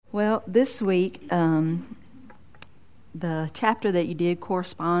Well, this week, the chapter that you did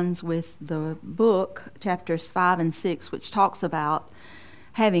corresponds with the book, chapters 5 and 6, which talks about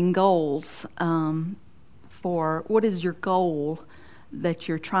having goals for what is your goal that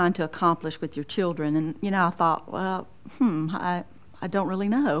you're trying to accomplish with your children. And, I thought, well, I don't really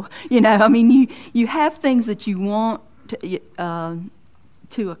know. You have things that you want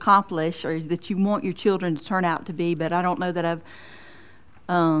to accomplish or that you want your children to turn out to be, but I don't know that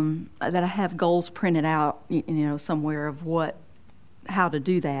I have goals printed out, somewhere of how to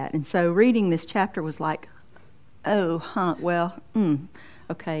do that. And so reading this chapter was like,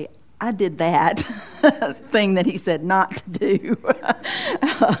 okay, I did that thing that he said not to do.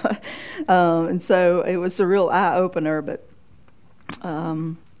 And so it was a real eye-opener, but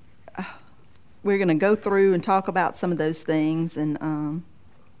we're going to go through and talk about some of those things, and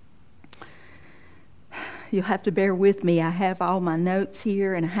you'll have to bear with me. I have all my notes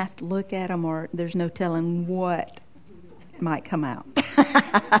here, and I have to look at them, or there's no telling what might come out.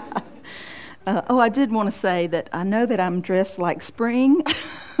 I did want to say that I know that I'm dressed like spring.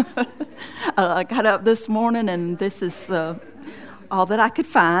 I got up this morning, and this is all that I could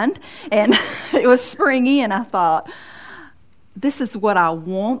find, and it was springy, and I thought, this is what I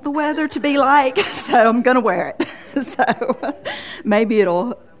want the weather to be like, so I'm going to wear it. So maybe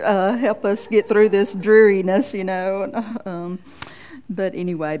it'll help us get through this dreariness, But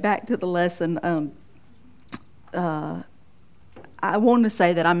anyway, back to the lesson. I want to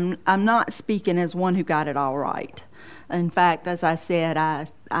say that I'm not speaking as one who got it all right. In fact, as I said, I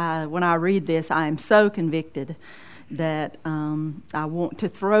when I read this, I am so convicted that I want to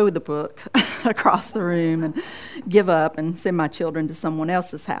throw the book across the room and give up and send my children to someone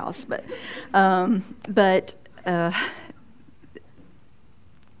else's house. But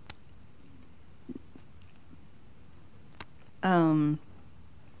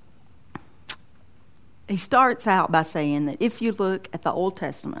he starts out by saying that if you look at the Old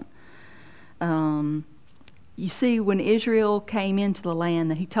Testament, you see when Israel came into the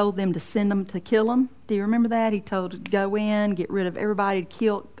land that he told them to send them to kill them. Do you remember that? He told them to go in, get rid of everybody,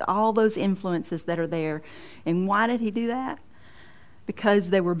 kill all those influences that are there. And why did he do that? Because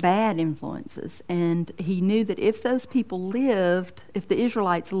they were bad influences. And he knew that if those people if the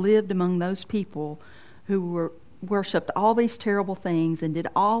Israelites lived among those people who worshipped all these terrible things and did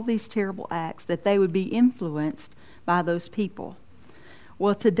all these terrible acts, that they would be influenced by those people.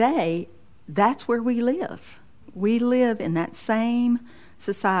 Well, today, that's where we live. We live in that same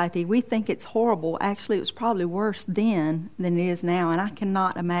society. We think it's horrible. Actually, it was probably worse then than it is now, and I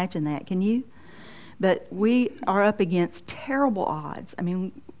cannot imagine that. Can you? But we are up against terrible odds. I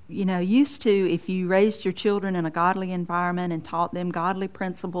mean, used to, if you raised your children in a godly environment and taught them godly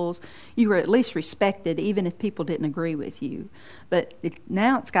principles, you were at least respected, even if people didn't agree with you. But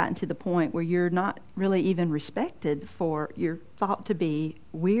now it's gotten to the point where you're not really even respected you're thought to be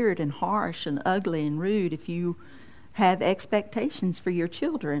weird and harsh and ugly and rude if you have expectations for your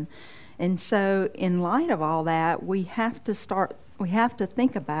children. And so in light of all that, we have to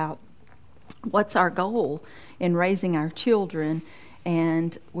think about what's our goal in raising our children.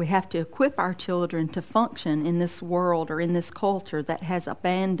 And we have to equip our children to function in this world or in this culture that has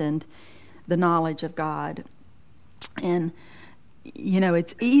abandoned the knowledge of God. And,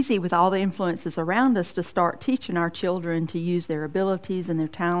 it's easy with all the influences around us to start teaching our children to use their abilities and their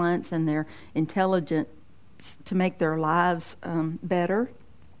talents and their intelligence to make their lives better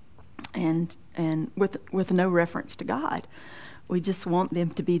and with no reference to God. We just want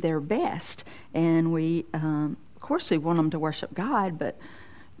them to be their best. And of course, we want them to worship God, but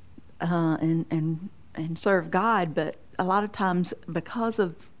and serve God. But a lot of times, because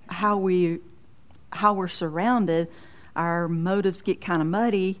of how we're surrounded, our motives get kind of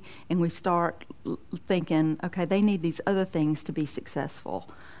muddy, and we start thinking, okay, they need these other things to be successful.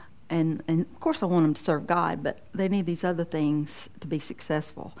 And of course, I want them to serve God, but they need these other things to be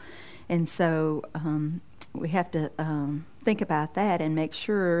successful. And so we have to think about that and make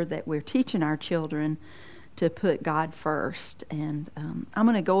sure that we're teaching our children to put God first. And I'm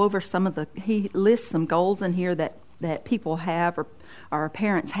going to go over he lists some goals in here that people have or our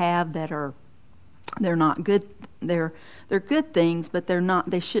parents have they're not good. They're good things, but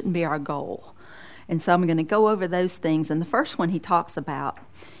they shouldn't be our goal. And so I'm going to go over those things. And the first one he talks about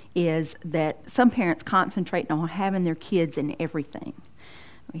is that some parents concentrate on having their kids in everything.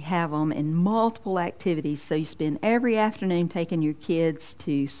 We have them in multiple activities, so you spend every afternoon taking your kids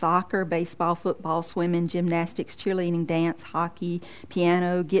to soccer, baseball, football, swimming, gymnastics, cheerleading, dance, hockey,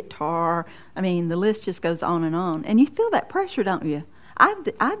 piano, guitar. I mean, the list just goes on. And you feel that pressure, don't you?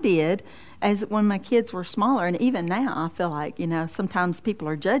 I did as when my kids were smaller, and even now I feel like, sometimes people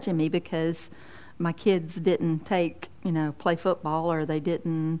are judging me because my kids didn't play football, or they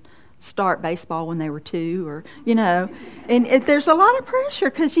didn't start baseball when they were 2, or, and there's a lot of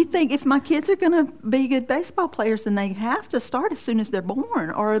pressure because you think if my kids are going to be good baseball players, then they have to start as soon as they're born,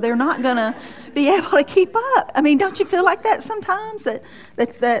 or they're not going to be able to keep up. I mean, don't you feel like that sometimes or,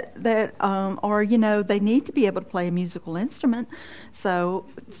 they need to be able to play a musical instrument. So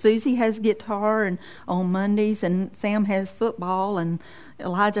Susie has guitar and on Mondays, and Sam has football, and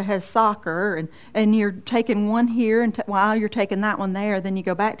Elijah has soccer, and you're taking one here, and while you're taking that one there, then you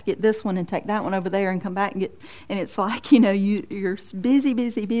go back to get this one and take that one over there and come back and get, and it's like, you're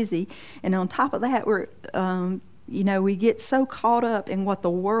busy. And on top of that, we get so caught up in what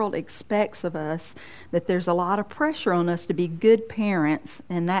the world expects of us that there's a lot of pressure on us to be good parents,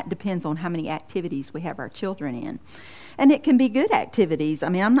 and that depends on how many activities we have our children in. And it can be good activities. I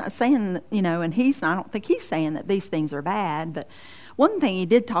mean, I'm not saying, that, and I don't think he's saying that these things are bad, but one thing he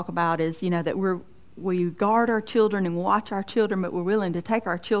did talk about is, that we guard our children and watch our children, but we're willing to take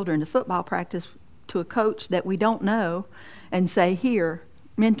our children to football practice to a coach that we don't know and say, here,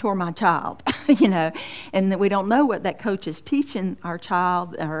 mentor my child, and that we don't know what that coach is teaching our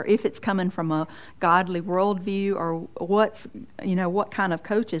child, or if it's coming from a godly worldview, or what kind of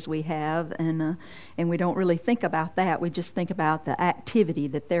coaches we have, and we don't really think about that. We just think about the activity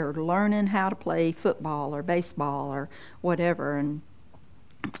that they're learning how to play football or baseball or whatever. And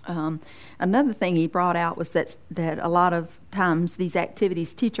another thing he brought out was that a lot of times these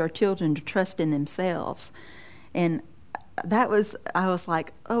activities teach our children to trust in themselves, and I was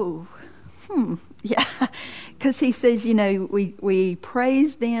like, yeah, because he says, we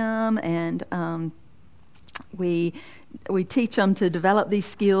praise them, and we teach them to develop these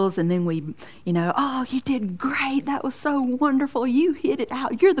skills, and then we, oh, you did great, that was so wonderful, you hit it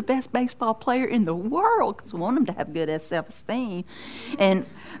out, you're the best baseball player in the world, because we want them to have good self-esteem.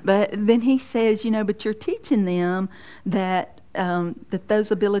 But then he says, but you're teaching them that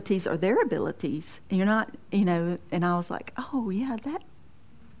those abilities are their abilities. And you're not, and I was like, oh, yeah,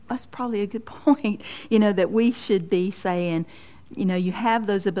 that's probably a good point, that we should be saying, you have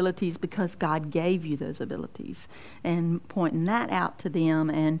those abilities because God gave you those abilities, and pointing that out to them,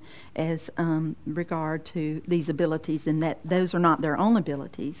 and as regard to these abilities, and that those are not their own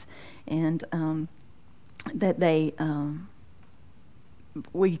abilities, and that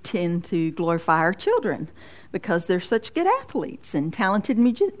we tend to glorify our children because they're such good athletes and talented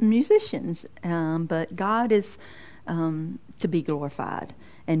musicians. But God is to be glorified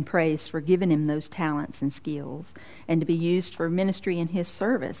and praised for giving him those talents and skills, and to be used for ministry in his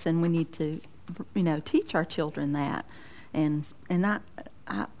service. And we need to, teach our children that. And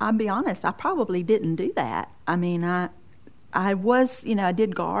I'll be honest, I probably didn't do that. I mean, I was, I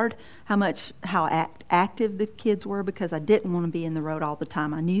did guard how active the kids were, because I didn't want to be in the road all the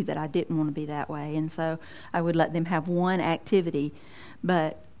time. I knew that I didn't want to be that way, and so I would let them have one activity.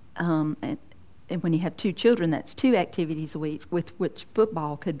 But and when you have 2 children, that's 2 activities a week, with which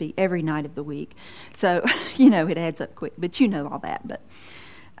football could be every night of the week. So it adds up quick. But all that.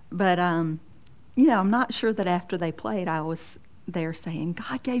 But I'm not sure that after they played, I was there saying,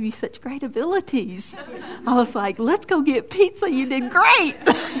 God gave you such great abilities. I was like, let's go get pizza. You did great.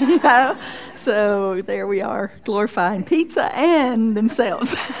 So there we are, glorifying pizza and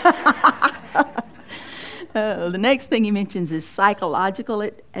themselves. The next thing he mentions is psychological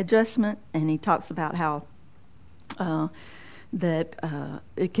adjustment, and he talks about how that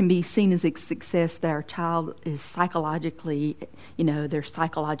it can be seen as a success that our child is psychologically, their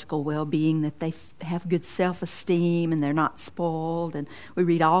psychological well-being, that they have good self-esteem and they're not spoiled. And we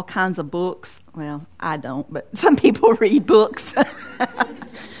read all kinds of books. Well, I don't, but some people read books. But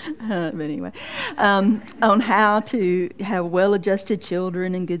anyway, on how to have well-adjusted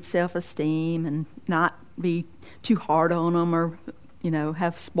children and good self-esteem, and not be too hard on them, or,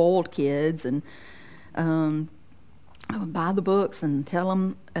 have spoiled kids, and buy the books and tell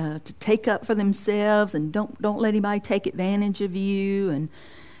them to take up for themselves, and don't let anybody take advantage of you, and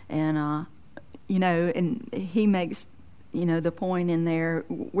and he makes the point in there,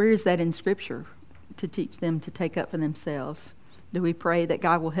 where is that in Scripture to teach them to take up for themselves? Do we pray that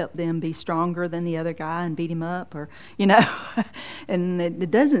God will help them be stronger than the other guy and beat him up, or and it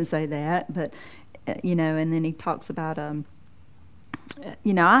doesn't say that, but and then he talks about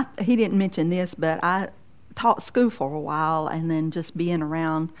he didn't mention this, but I taught school for a while, and then just being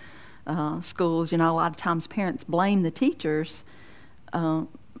around schools, a lot of times parents blame the teachers.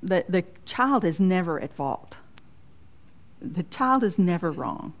 The child is never at fault. the child is never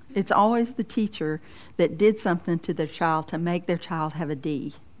wrong. It's always the teacher that did something to their child to make their child have a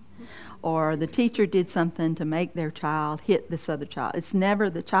D. Or the teacher did something to make their child hit this other child. It's never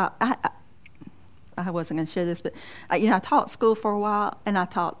the child. I wasn't going to share this, but I taught school for a while, and I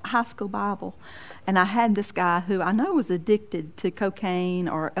taught high school Bible. And I had this guy who I know was addicted to cocaine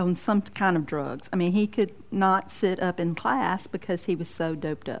or on some kind of drugs. I mean, he could not sit up in class because he was so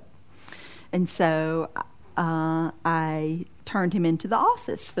doped up. And so I turned him into the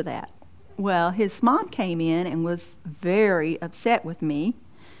office for that. Well, his mom came in and was very upset with me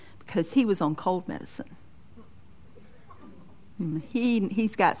because he was on cold medicine.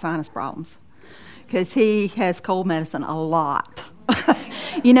 He's got sinus problems because he has cold medicine a lot.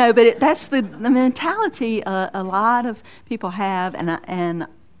 But that's the mentality a lot of people have, and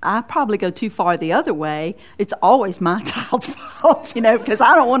I probably go too far the other way. It's always my child's fault, because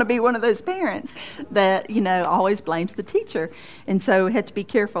I don't want to be one of those parents that, always blames the teacher. And so we had to be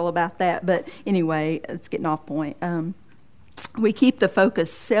careful about that. But anyway, it's getting off point. We keep the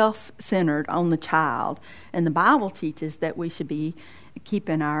focus self-centered on the child, and the Bible teaches that we should be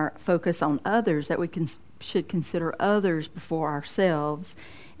keeping our focus on others, that we should consider others before ourselves,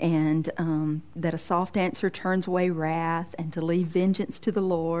 and that a soft answer turns away wrath, and to leave vengeance to the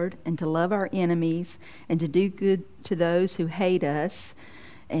Lord, and to love our enemies, and to do good to those who hate us.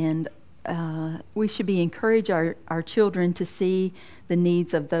 And we should encourage our children to see the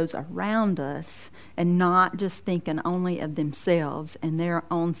needs of those around us and not just thinking only of themselves and their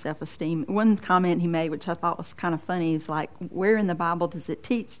own self-esteem. One comment he made, which I thought was kind of funny, is like, where in the Bible does it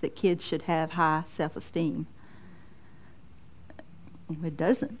teach that kids should have high self-esteem? It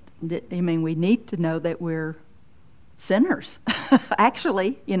doesn't. I mean, we need to know that we're sinners,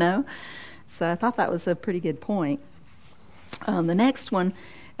 actually, So I thought that was a pretty good point. The next one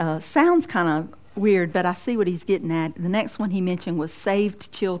sounds kind of weird, but I see what he's getting at. The next one he mentioned was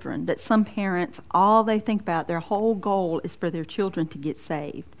saved children, that some parents, all they think about, their whole goal is for their children to get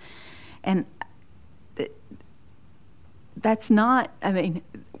saved. And that's not,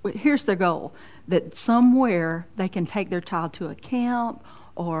 here's their goal, that somewhere they can take their child to a camp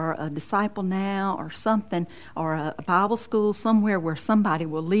or a Disciple Now or something, or a Bible school somewhere where somebody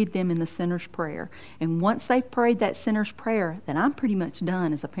will lead them in the sinner's prayer. And once they've prayed that sinner's prayer, then I'm pretty much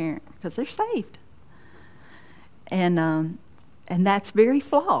done as a parent because they're saved. And that's very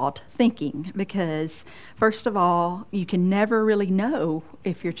flawed thinking because, first of all, you can never really know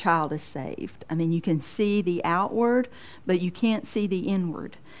if your child is saved. I mean, you can see the outward, but you can't see the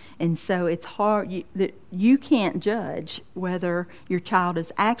inward. And so it's hard. You can't judge whether your child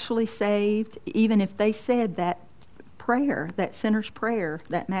is actually saved, even if they said that prayer, that sinner's prayer,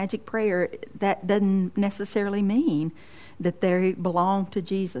 that magic prayer. That doesn't necessarily mean that they belong to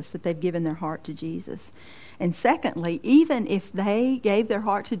Jesus, that they've given their heart to Jesus. And secondly, even if they gave their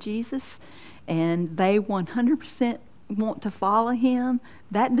heart to Jesus and they 100% want to follow him,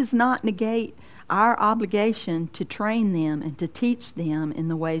 that does not negate our obligation to train them and to teach them in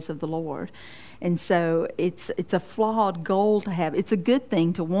the ways of the Lord. And so it's a flawed goal to have. It's a good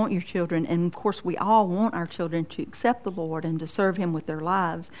thing to want your children, and of course we all want our children to accept the Lord and to serve him with their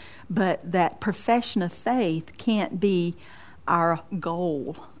lives, but that profession of faith can't be our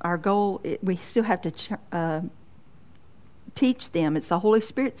goal. Our goal, we still have to teach them. It's the Holy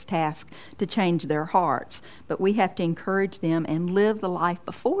Spirit's task to change their hearts, but we have to encourage them and live the life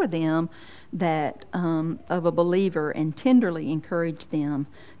before them that of a believer, and tenderly encourage them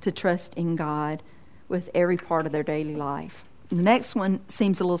to trust in God with every part of their daily life. The next one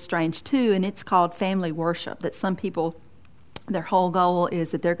seems a little strange too, and it's called family worship, that some people, their whole goal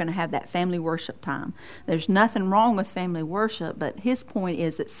is that they're going to have that family worship time. There's nothing wrong with family worship, but his point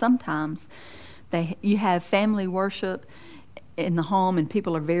is that sometimes you have family worship in the home and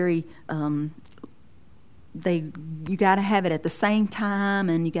people are very you got to have it at the same time,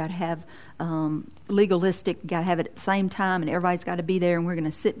 and you got to have legalistic, you got to have it at the same time, and everybody's got to be there, and we're going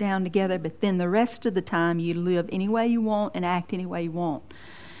to sit down together, but then the rest of the time you live any way you want and act any way you want.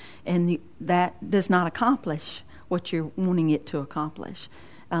 And that does not accomplish what you're wanting it to accomplish.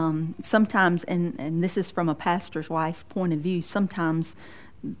 Sometimes, and this is from a pastor's wife point of view, sometimes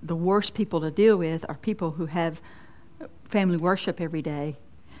the worst people to deal with are people who have family worship every day,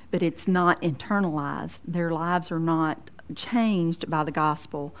 but it's not internalized. Their lives are not changed by the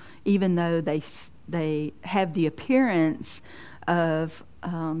gospel, even though they have the appearance of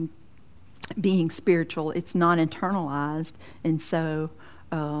being spiritual. It's not internalized, and so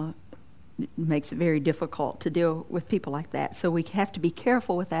makes it very difficult to deal with people like that. So we have to be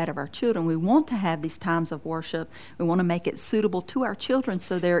careful with that of our children. We want to have these times of worship. We want to make it suitable to our children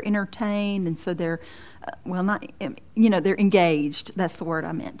so they're entertained and so they're, they're engaged. That's the word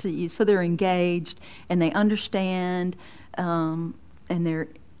I meant to use. So they're engaged and they understand, and they're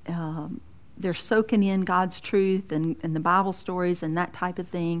soaking in God's truth and the Bible stories and that type of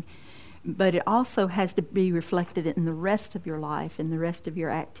thing. But it also has to be reflected in the rest of your life and the rest of your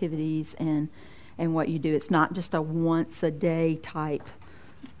activities and what you do. It's not just a once-a-day type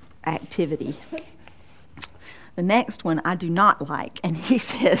activity. The next one I do not like, and he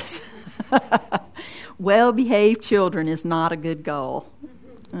says, well-behaved children is not a good goal.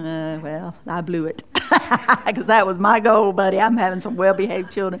 Well, I blew it. Because that was my goal, buddy. I'm having some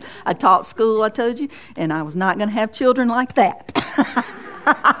well-behaved children. I taught school, I told you, and I was not going to have children like that.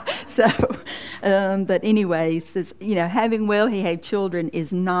 But anyways, having well-behaved children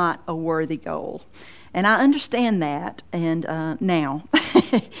is not a worthy goal. And I understand that, and now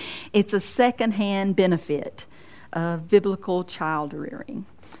it's a secondhand benefit of biblical child rearing,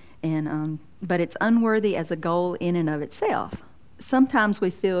 but it's unworthy as a goal in and of itself. Sometimes we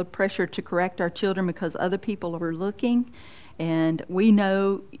feel pressure to correct our children because other people are looking, and we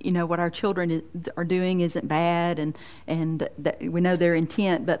know, what our children are doing isn't bad, and that we know their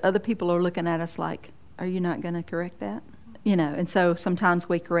intent, but other people are looking at us like, are you not going to correct that? And so sometimes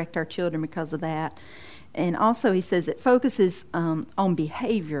we correct our children because of that. And also he says it focuses on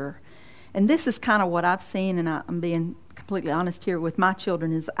behavior. And this is kind of what I've seen, and I'm being completely honest here with my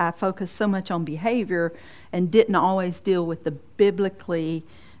children, is I focus so much on behavior and didn't always deal with the biblical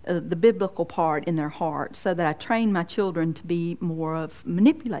part in their heart, so that I trained my children to be more of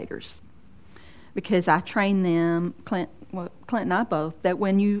manipulators. Because I train them, Clint and I both, that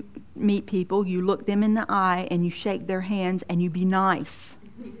when you meet people, you look them in the eye and you shake their hands and you be nice.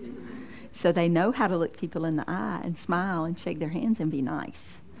 So they know how to look people in the eye and smile and shake their hands and be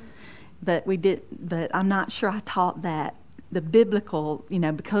nice. But I'm not sure I taught that, the biblical,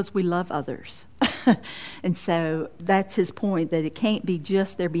 because we love others. And so that's his point, that it can't be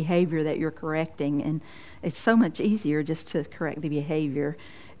just their behavior that you're correcting. And it's so much easier just to correct the behavior.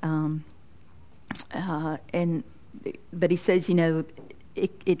 But he says,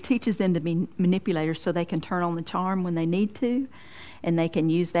 it teaches them to be manipulators so they can turn on the charm when they need to, and they can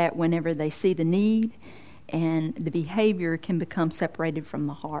use that whenever they see the need, and the behavior can become separated from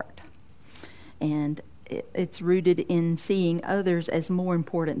the heart. And it's rooted in seeing others as more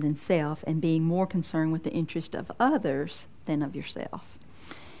important than self and being more concerned with the interest of others than of yourself.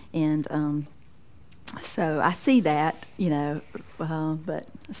 And so I see that, but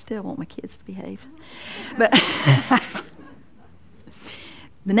I still want my kids to behave. But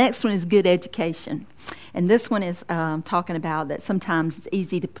the next one is good education. And this one is talking about that sometimes it's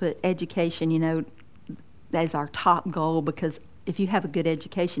easy to put education, as our top goal, because if you have a good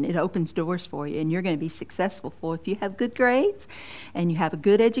education, it opens doors for you, and you're going to be successful. If you have good grades and you have a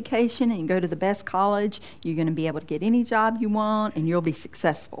good education and you go to the best college, you're going to be able to get any job you want, and you'll be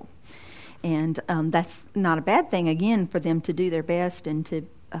successful. And that's not a bad thing, again, for them to do their best and to,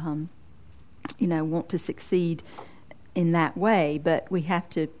 want to succeed in that way. But we have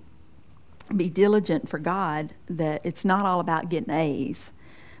to be diligent for God, that it's not all about getting A's,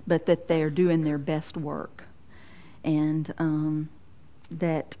 but that they're doing their best work. And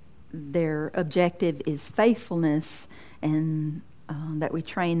that their objective is faithfulness, and that we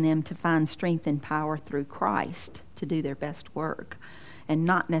train them to find strength and power through Christ to do their best work, and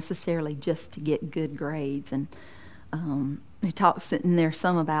not necessarily just to get good grades. And he talks in there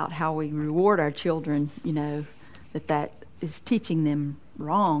some about how we reward our children, that is teaching them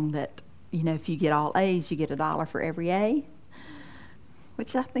wrong, that, if you get all A's, you get $1 for every A,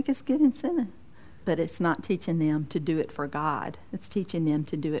 which I think is good incentive. But it's not teaching them to do it for God. It's teaching them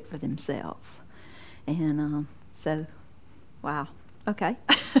to do it for themselves. And so, wow, okay.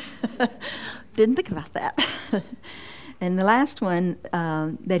 Didn't think about that. And the last one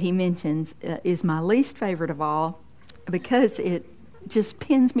that he mentions is my least favorite of all, because it just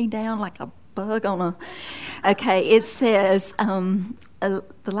pins me down like a bug on a... Okay, it says, the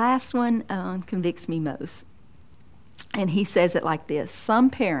last one convicts me most. And he says it like this: some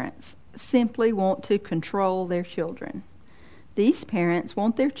parents simply want to control their children. These parents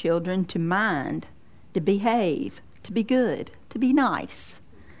want their children to mind, to behave, to be good, to be nice.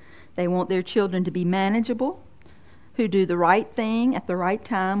 They want their children to be manageable, who do the right thing at the right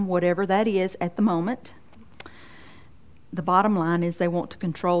time, whatever that is at the moment. The bottom line is they want to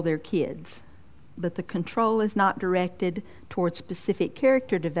control their kids. But the control is not directed towards specific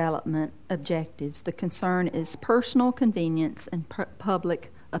character development objectives. The concern is personal convenience and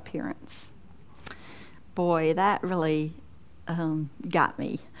public appearance. Boy, that really got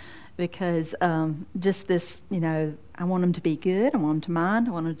me, because just this, I want them to be good, I want them to mind,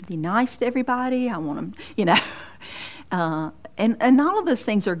 I want them to be nice to everybody, I want them, and all of those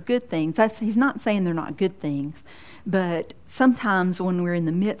things are good things. He's not saying they're not good things, but sometimes when we're in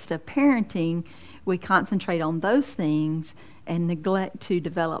the midst of parenting, we concentrate on those things and neglect to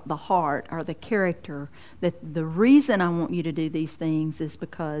develop the heart or the character, that the reason I want you to do these things is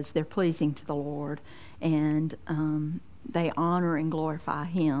because they're pleasing to the Lord, and they honor and glorify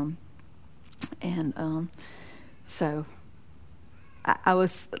Him. And so I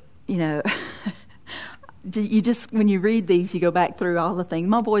was, you just, when you read these, you go back through all the things.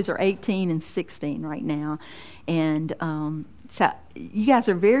 My boys are 18 and 16 right now, and so you guys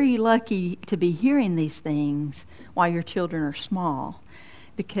are very lucky to be hearing these things while your children are small,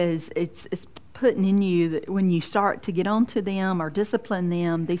 because it's putting in you that when you start to get onto them or discipline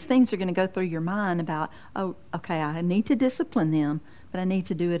them, these things are going to go through your mind about, oh, okay, I need to discipline them, but I need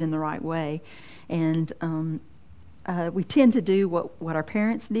to do it in the right way. And we tend to do what our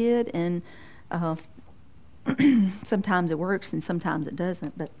parents did, and sometimes it works and sometimes it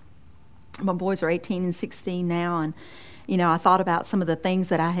doesn't. But my boys are 18 and 16 now, and I thought about some of the things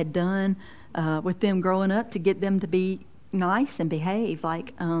that I had done with them growing up to get them to be nice and behave.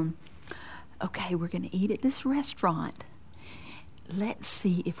 Like, okay, we're going to eat at this restaurant. Let's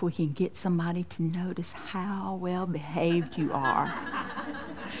see if we can get somebody to notice how well behaved you are.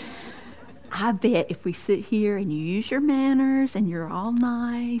 I bet if we sit here and you use your manners and you're all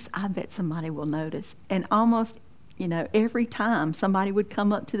nice, I bet somebody will notice. And almost, every time somebody would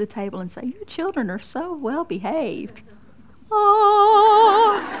come up to the table and say, your children are so well behaved.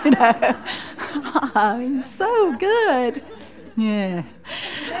 Oh, so good. Yeah.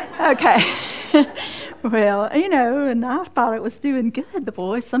 Okay. Well, and I thought it was doing good. The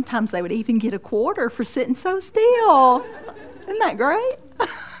boys, sometimes they would even get a quarter for sitting so still. Isn't that great?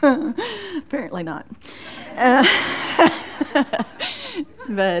 Apparently not.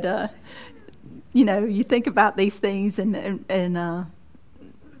 But, you think about these things, and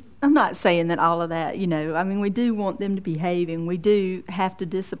I'm not saying that all of that, we do want them to behave, and we do have to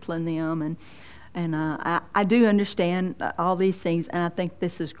discipline them, and I do understand all these things, and I think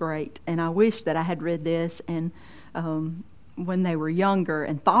this is great. And I wish that I had read this and when they were younger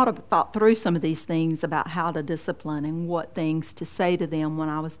and thought through some of these things about how to discipline and what things to say to them when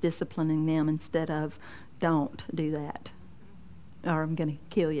I was disciplining them, instead of, don't do that, or I'm going to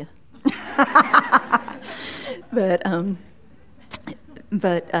kill you.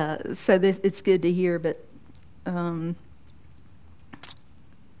 So this, it's good to hear, but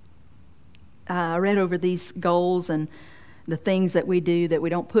I read over these goals and the things that we do that we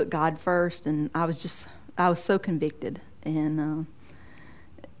don't put God first, and I was so convicted. And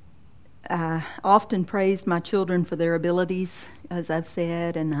I often praised my children for their abilities, as I've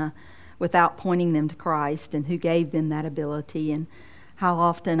said, and without pointing them to Christ and who gave them that ability, and how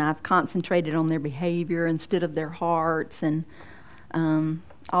often I've concentrated on their behavior instead of their hearts, and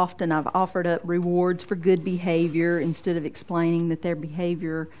often I've offered up rewards for good behavior instead of explaining that their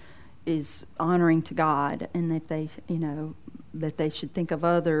behavior is honoring to God, and that they should think of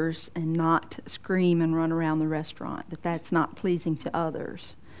others and not scream and run around the restaurant, that's not pleasing to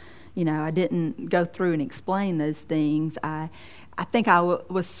others. I didn't go through and explain those things. I think I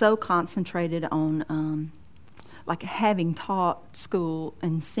was so concentrated on like having taught school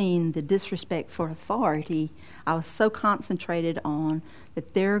and seen the disrespect for authority. I was so concentrated on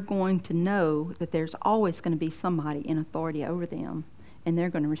that they're going to know that there's always going to be somebody in authority over them, and they're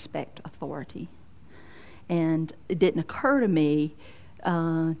going to respect authority. And it didn't occur to me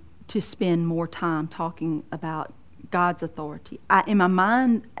to spend more time talking about God's authority. In my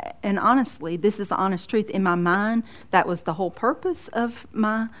mind, and honestly, this is the honest truth, in my mind, that was the whole purpose of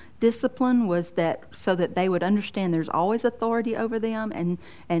my discipline, was that so that they would understand there's always authority over them, and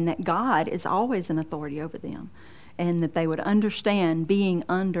that God is always an authority over them, and that they would understand being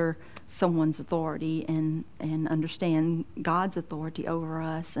under someone's authority and understand God's authority over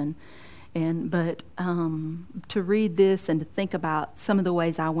us. But to read this and to think about some of the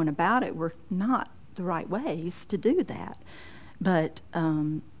ways I went about it were not the right ways to do that. But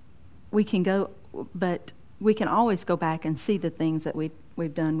we can always go back and see the things that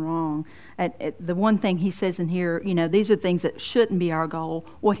we've done wrong. The one thing he says in here, these are things that shouldn't be our goal.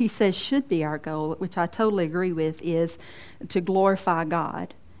 What he says should be our goal, which I totally agree with, is to glorify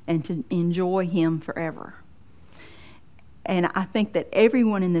God and to enjoy Him forever. And I think that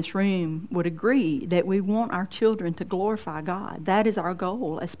everyone in this room would agree that we want our children to glorify God. That is our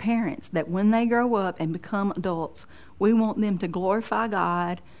goal as parents, that when they grow up and become adults, we want them to glorify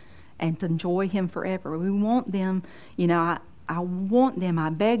God and to enjoy Him forever. We want them, I want them,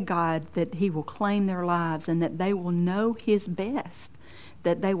 I beg God that He will claim their lives and that they will know His best,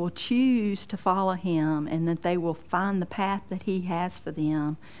 that they will choose to follow Him, and that they will find the path that He has for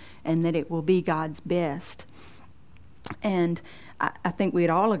them, and that it will be God's best. And I think we'd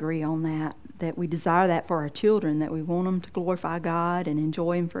all agree on that we desire that for our children, that we want them to glorify God and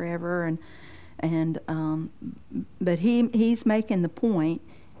enjoy Him forever. But he's making the point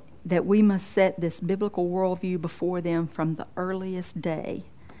that we must set this biblical worldview before them from the earliest day.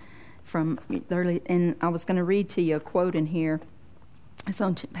 And I was going to read to you a quote in here. It's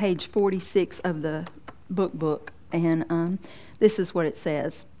on page 46 of the book, and this is what it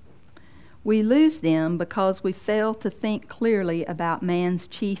says. We lose them because we fail to think clearly about man's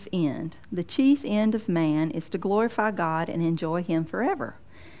chief end. The chief end of man is to glorify God and enjoy Him forever.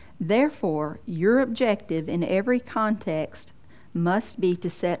 Therefore, your objective in every context must be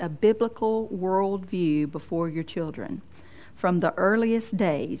to set a biblical worldview before your children. From the earliest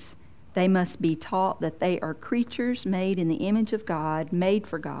days, they must be taught that they are creatures made in the image of God, made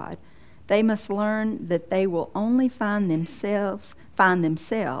for God. They must learn that they will only find themselves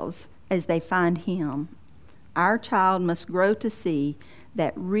as they find Him. Our child must grow to see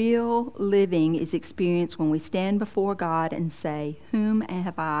that real living is experienced when we stand before God and say, "Whom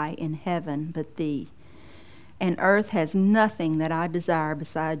have I in heaven but Thee? And earth has nothing that I desire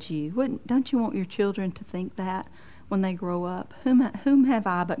besides You." Don't you want your children to think that when they grow up? Whom have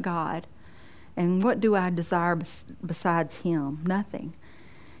I but God? And what do I desire besides Him? Nothing.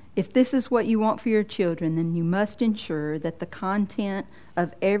 If this is what you want for your children, then you must ensure that the content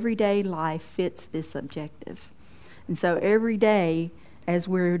of everyday life fits this objective. And so every day, as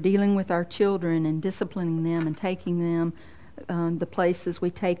we're dealing with our children and disciplining them and taking them the places we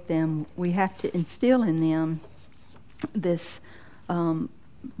take them, we have to instill in them this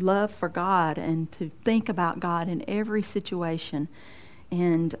love for God and to think about God in every situation.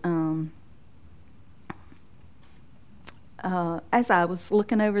 And as I was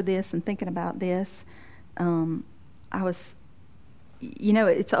looking over this and thinking about this, I was,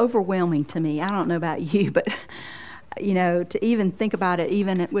 it's overwhelming to me. I don't know about you, but, to even think about it,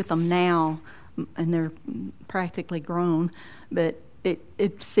 even with them now, and they're practically grown, but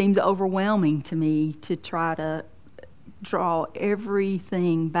it seems overwhelming to me to try to draw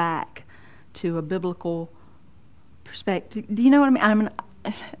everything back to a biblical perspective. Do you know what I mean?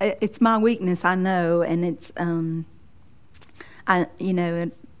 It's my weakness, I know, and it's, I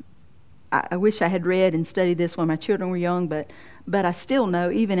wish I had read and studied this when my children were young, but I still know,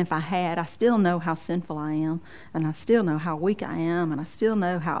 even if I had, I still know how sinful I am, and I still know how weak I am, and I still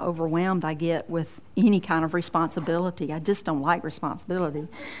know how overwhelmed I get with any kind of responsibility. I just don't like responsibility.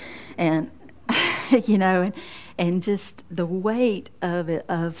 And, and just the weight of it,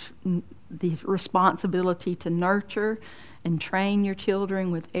 of the responsibility to nurture and train your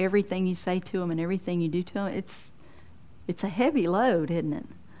children with everything you say to them and everything you do to them, it's a heavy load, isn't it?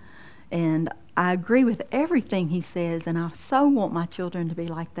 And I agree with everything he says, and I so want my children to be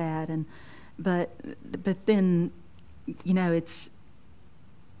like that. But then, it's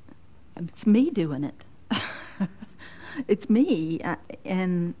me doing it. It's me,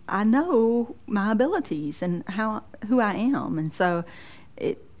 and I know my abilities and who I am, and so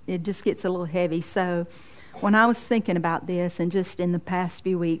it just gets a little heavy. So when I was thinking about this, and just in the past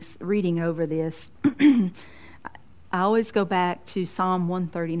few weeks reading over this, I always go back to Psalm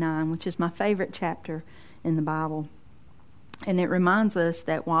 139, which is my favorite chapter in the Bible. And it reminds us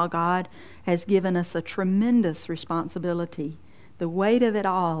that while God has given us a tremendous responsibility, the weight of it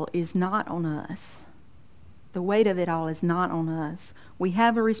all is not on us. The weight of it all is not on us. We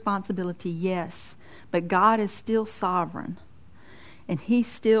have a responsibility, yes, but God is still sovereign, and He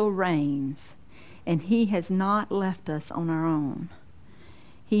still reigns, and He has not left us on our own.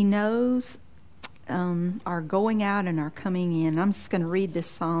 He knows our going out and our coming in. I'm just going to read this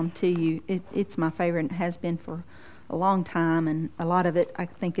psalm to you. It's my favorite and has been for a long time, and a lot of it I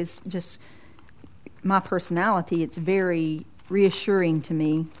think is just my personality. It's very reassuring to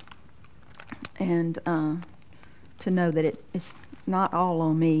me, and to know that it's not all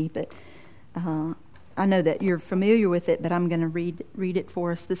on me, but I know that you're familiar with it, but I'm going to read it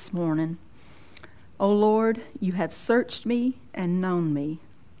for us this morning. O Lord, you have searched me and known me.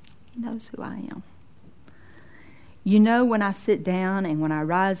 He knows who I am. You know when I sit down and when I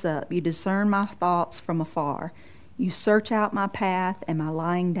rise up. You discern my thoughts from afar. You search out my path and my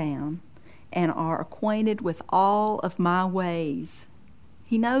lying down, and are acquainted with all of my ways.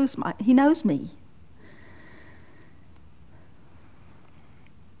 He knows me.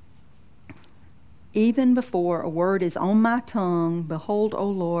 Even before a word is on my tongue, behold, O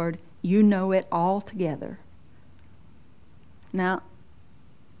Lord, you know it altogether. Now,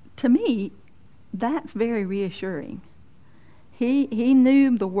 to me, that's very reassuring. He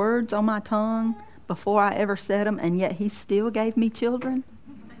knew the words on my tongue before I ever said them, and yet he still gave me children.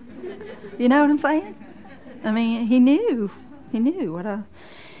 You know what I'm saying? I mean, he knew what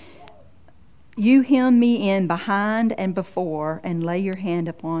You hem me in behind and before, and lay your hand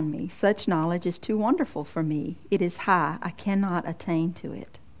upon me. Such knowledge is too wonderful for me. It is high. I cannot attain to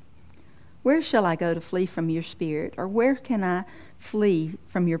it. Where shall I go to flee from your spirit? Or where can I flee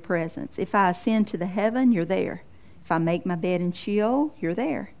from your presence? If I ascend to the heaven, you're there. If I make my bed in Sheol, you're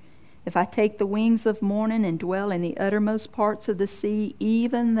there. If I take the wings of morning and dwell in the uttermost parts of the sea,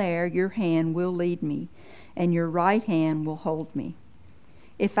 even there your hand will lead me, and your right hand will hold me.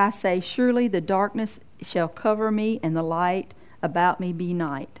 If I say, surely the darkness shall cover me, and the light about me be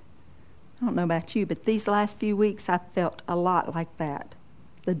night. I don't know about you, but these last few weeks I've felt a lot like that.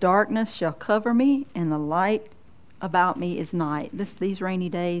 The darkness shall cover me, and the light about me is night. These rainy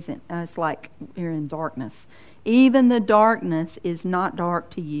days, and it's like you're in darkness. Even the darkness is not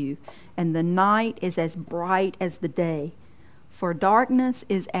dark to you, and the night is as bright as the day. For darkness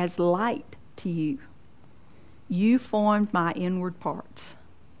is as light to you. You formed my inward parts.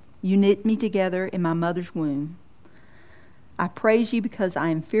 You knit me together in my mother's womb. I praise you because I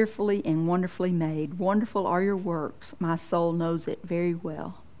am fearfully and wonderfully made. Wonderful are your works. My soul knows it very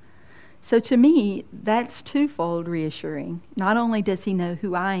well. So to me, that's twofold reassuring. Not only does he know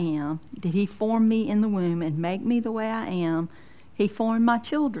who I am, did he form me in the womb and make me the way I am, he formed my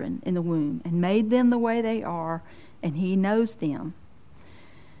children in the womb and made them the way they are, and he knows them.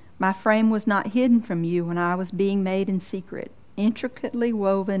 My frame was not hidden from you when I was being made in secret. Intricately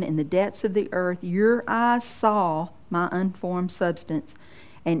woven in the depths of the earth, your eyes saw my unformed substance,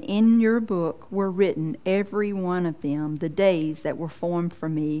 and in your book were written, every one of them, the days that were formed for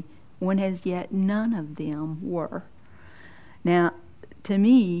me, when as yet none of them were. Now, to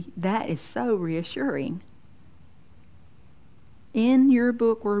me, that is so reassuring. In your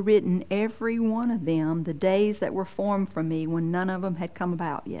book were written, every one of them, the days that were formed for me, when none of them had come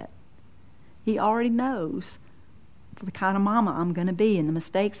about yet. He already knows the kind of mama I'm going to be and the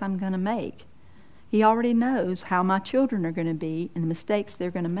mistakes I'm going to make. He already knows how my children are going to be and the mistakes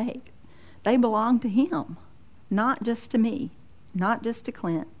they're going to make. They belong to him, not just to me, not just to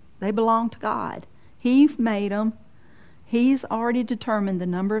Clint. They belong to God. He made them. He's already determined the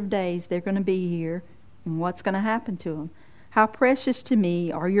number of days they're going to be here and what's going to happen to them. How precious to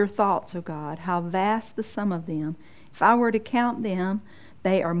me are your thoughts, O God. How vast the sum of them. If I were to count them,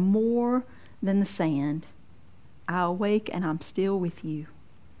 they are more than the sand. I awake and I'm still with you.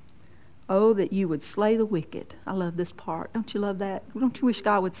 Oh, that you would slay the wicked. I love this part. Don't you love that? Don't you wish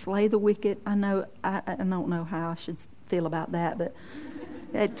God would slay the wicked? I don't know how I should feel about that, but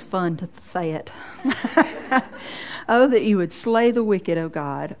it's fun to say it. Oh, that you would slay the wicked, O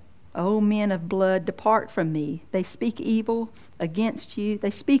God. O men of blood, depart from me. They speak evil against you.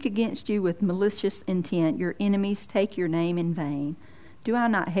 They speak against you with malicious intent. Your enemies take your name in vain. Do I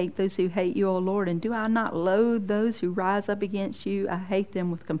not hate those who hate you, O Lord? And do I not loathe those who rise up against you? I hate them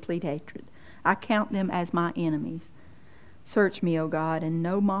with complete hatred. I count them as my enemies. Search me, O God, and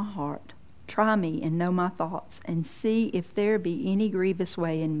know my heart. Try me and know my thoughts, and see if there be any grievous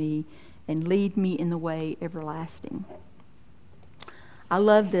way in me, and lead me in the way everlasting. I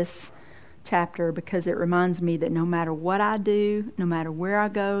love this chapter because it reminds me that no matter what I do, no matter where I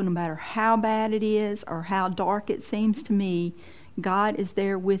go, no matter how bad it is or how dark it seems to me, God is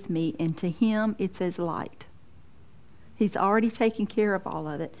there with me, and to him it's as light. He's already taken care of all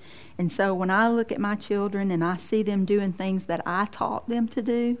of it. And so when I look at my children and I see them doing things that I taught them to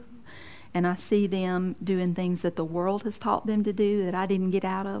do, and I see them doing things that the world has taught them to do that I didn't get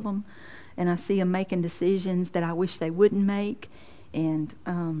out of them, and I see them making decisions that I wish they wouldn't make, and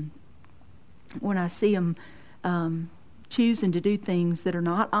when I see them choosing to do things that are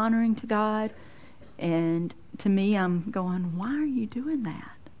not honoring to God, and to me, I'm going, why are you doing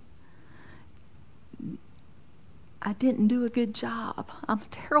that? I didn't do a good job. I'm a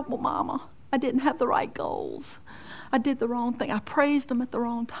terrible mama. I didn't have the right goals. I did the wrong thing. I praised them at the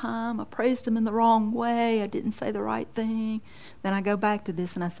wrong time. I praised them in the wrong way. I didn't say the right thing. Then I go back to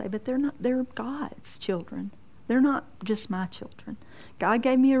this and I say, but they're God's children. They're not just my children. God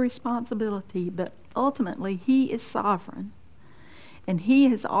gave me a responsibility, but ultimately he is sovereign. And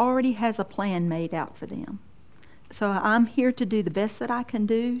he already has a plan made out for them. So I'm here to do the best that I can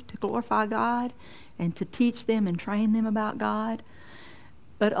do to glorify God and to teach them and train them about God.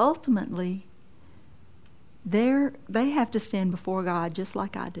 But ultimately, they have to stand before God just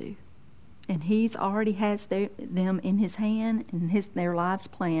like I do. And He's already has them in His hand and their lives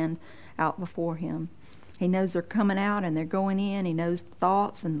planned out before Him. He knows they're coming out and they're going in. He knows the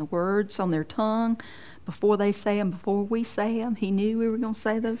thoughts and the words on their tongue before they say them, before we say them. He knew we were going to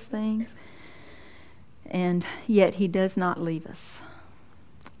say those things. And yet He does not leave us.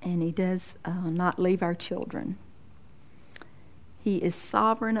 And He does not leave our children. He is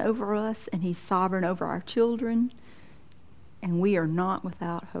sovereign over us, and He's sovereign over our children, and we are not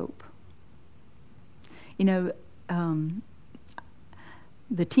without hope. You know,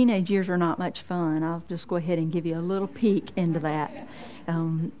 the teenage years are not much fun. I'll just go ahead and give you a little peek into that,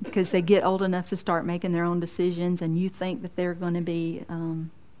 because they get old enough to start making their own decisions, and you think that they're going to be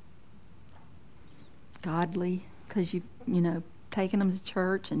godly because you've, taken them to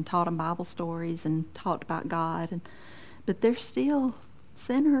church and taught them Bible stories and talked about God, but they're still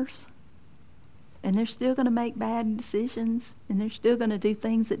sinners, and they're still going to make bad decisions, and they're still going to do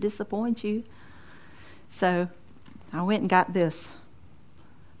things that disappoint you. So I went and got this.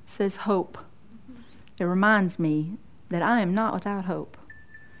 It says hope. It reminds me that I am not without hope,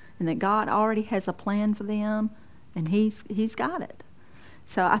 and that God already has a plan for them, and He's got it.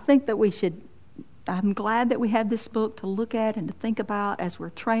 So I think that I'm glad that we have this book to look at and to think about as we're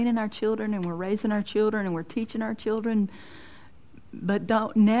training our children and we're raising our children and we're teaching our children.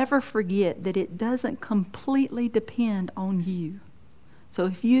 But never forget that it doesn't completely depend on you. So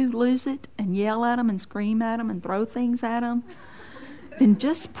if you lose it and yell at them and scream at them and throw things at them, then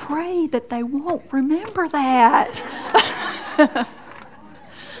just pray that they won't remember that.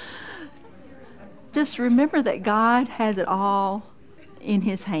 Just remember that God has it all in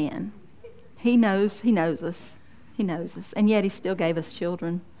His hand. He knows us. He knows us. And yet He still gave us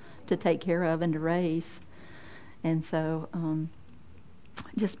children to take care of and to raise. And so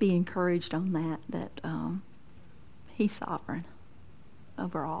just be encouraged on that He's sovereign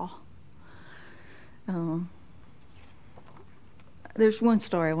over all. There's one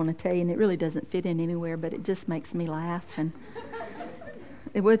story I want to tell you, and it really doesn't fit in anywhere, but it just makes me laugh. And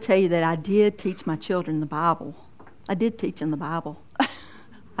it will tell you that I did teach my children the Bible. I did teach them the Bible.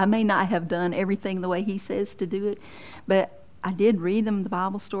 I may not have done everything the way He says to do it, but I did read them the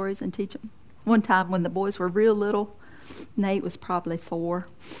Bible stories and teach them. One time when the boys were real little, Nate was probably 3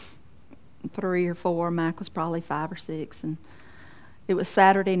 or 4, Mike was probably 5 or 6, and it was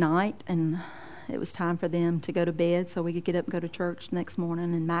Saturday night, and it was time for them to go to bed so we could get up and go to church the next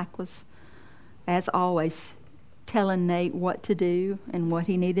morning, and Mike was, as always, telling Nate what to do and what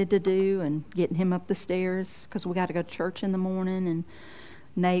he needed to do and getting him up the stairs because we got to go to church in the morning, and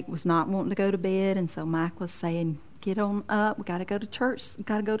Nate was not wanting to go to bed, and so Mike was saying, get on up, we got to go to church. We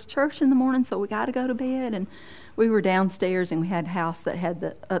got to go to church in the morning, so we got to go to bed. And we were downstairs, and we had a house that had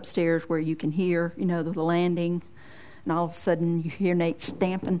the upstairs where you can hear, the landing. And all of a sudden, you hear Nate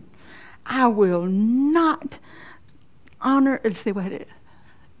stamping. I will not honor,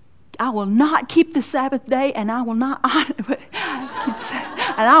 I will not keep the Sabbath day, and I will not honor,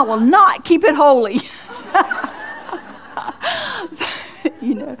 and I will not keep it holy.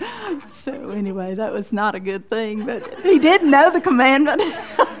 So anyway, that was not a good thing, but he did know the commandment.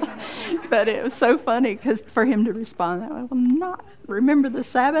 But it was so funny because for him to respond, I will not remember the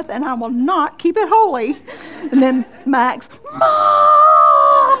Sabbath and I will not keep it holy. And then Max,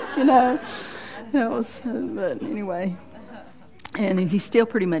 Mom, that was, but anyway. And he's still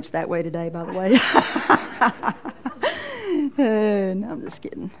pretty much that way today, by the way. No, I'm just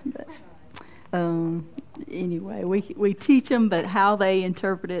kidding. But, anyway, we teach them, but how they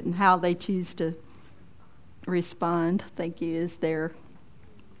interpret it and how they choose to respond, I think, is there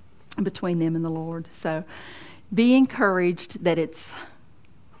between them and the Lord. So be encouraged that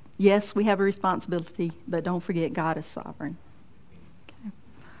yes, we have a responsibility, but don't forget God is sovereign. Okay.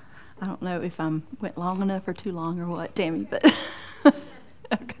 I don't know if I went long enough or too long or what, Tammy, but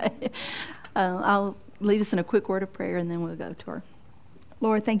okay. I'll lead us in a quick word of prayer, and then we'll go to her.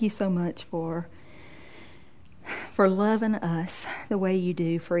 Lord, thank you so much for loving us the way you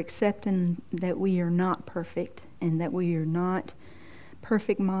do, for accepting that we are not perfect and that we are not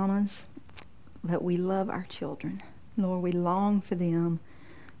perfect mamas, but we love our children. Lord, we long for them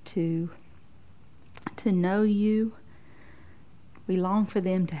to know you. We long for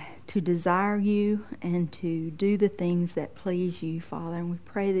them to desire you and to do the things that please you, Father. And we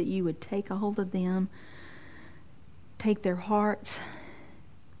pray that you would take a hold of them, take their hearts,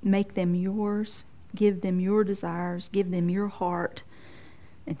 make them yours, give them your desires, give them your heart,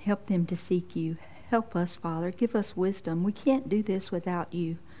 and help them to seek you. Help us, Father. Give us wisdom. We can't do this without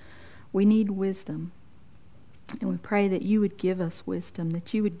you. We need wisdom. And we pray that you would give us wisdom,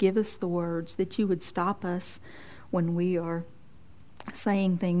 that you would give us the words, that you would stop us when we are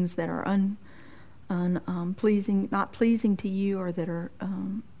saying things that are unpleasing, not pleasing to you, or that are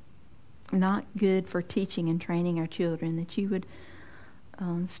not good for teaching and training our children, that you would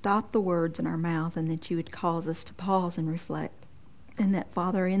stop the words in our mouth, and that you would cause us to pause and reflect. And that,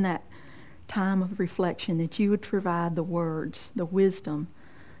 Father, in that time of reflection, that you would provide the words, the wisdom,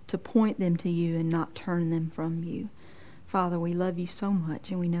 to point them to you and not turn them from you. Father, we love you so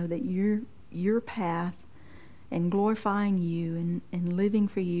much, and we know that your path and glorifying you and living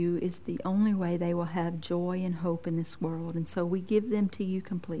for you is the only way they will have joy and hope in this world. And so we give them to you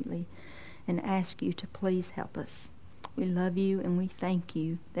completely and ask you to please help us. We love you and we thank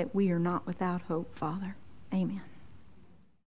you that we are not without hope, Father. Amen.